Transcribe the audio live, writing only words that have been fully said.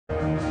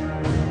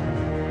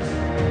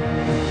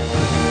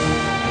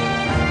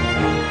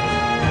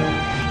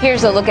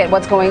Here's a look at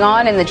what's going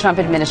on in the Trump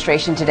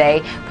administration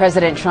today.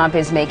 President Trump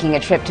is making a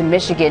trip to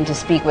Michigan to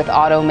speak with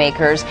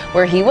automakers,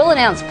 where he will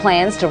announce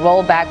plans to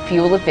roll back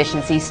fuel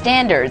efficiency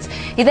standards.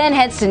 He then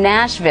heads to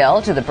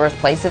Nashville, to the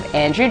birthplace of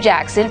Andrew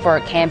Jackson, for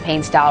a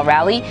campaign-style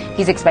rally.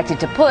 He's expected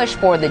to push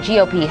for the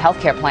GOP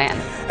healthcare plan.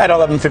 At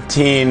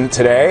 11:15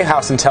 today,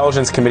 House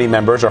Intelligence Committee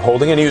members are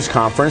holding a news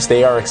conference.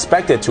 They are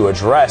expected to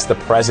address the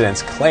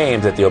president's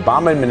claims that the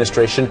Obama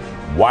administration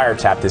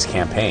wiretapped his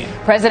campaign.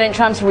 President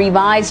Trump's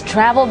revised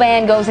travel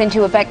ban goes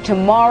into effect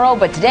tomorrow,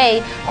 but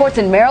today, courts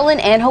in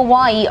Maryland and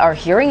Hawaii are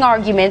hearing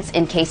arguments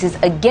in cases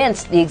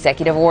against the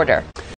executive order.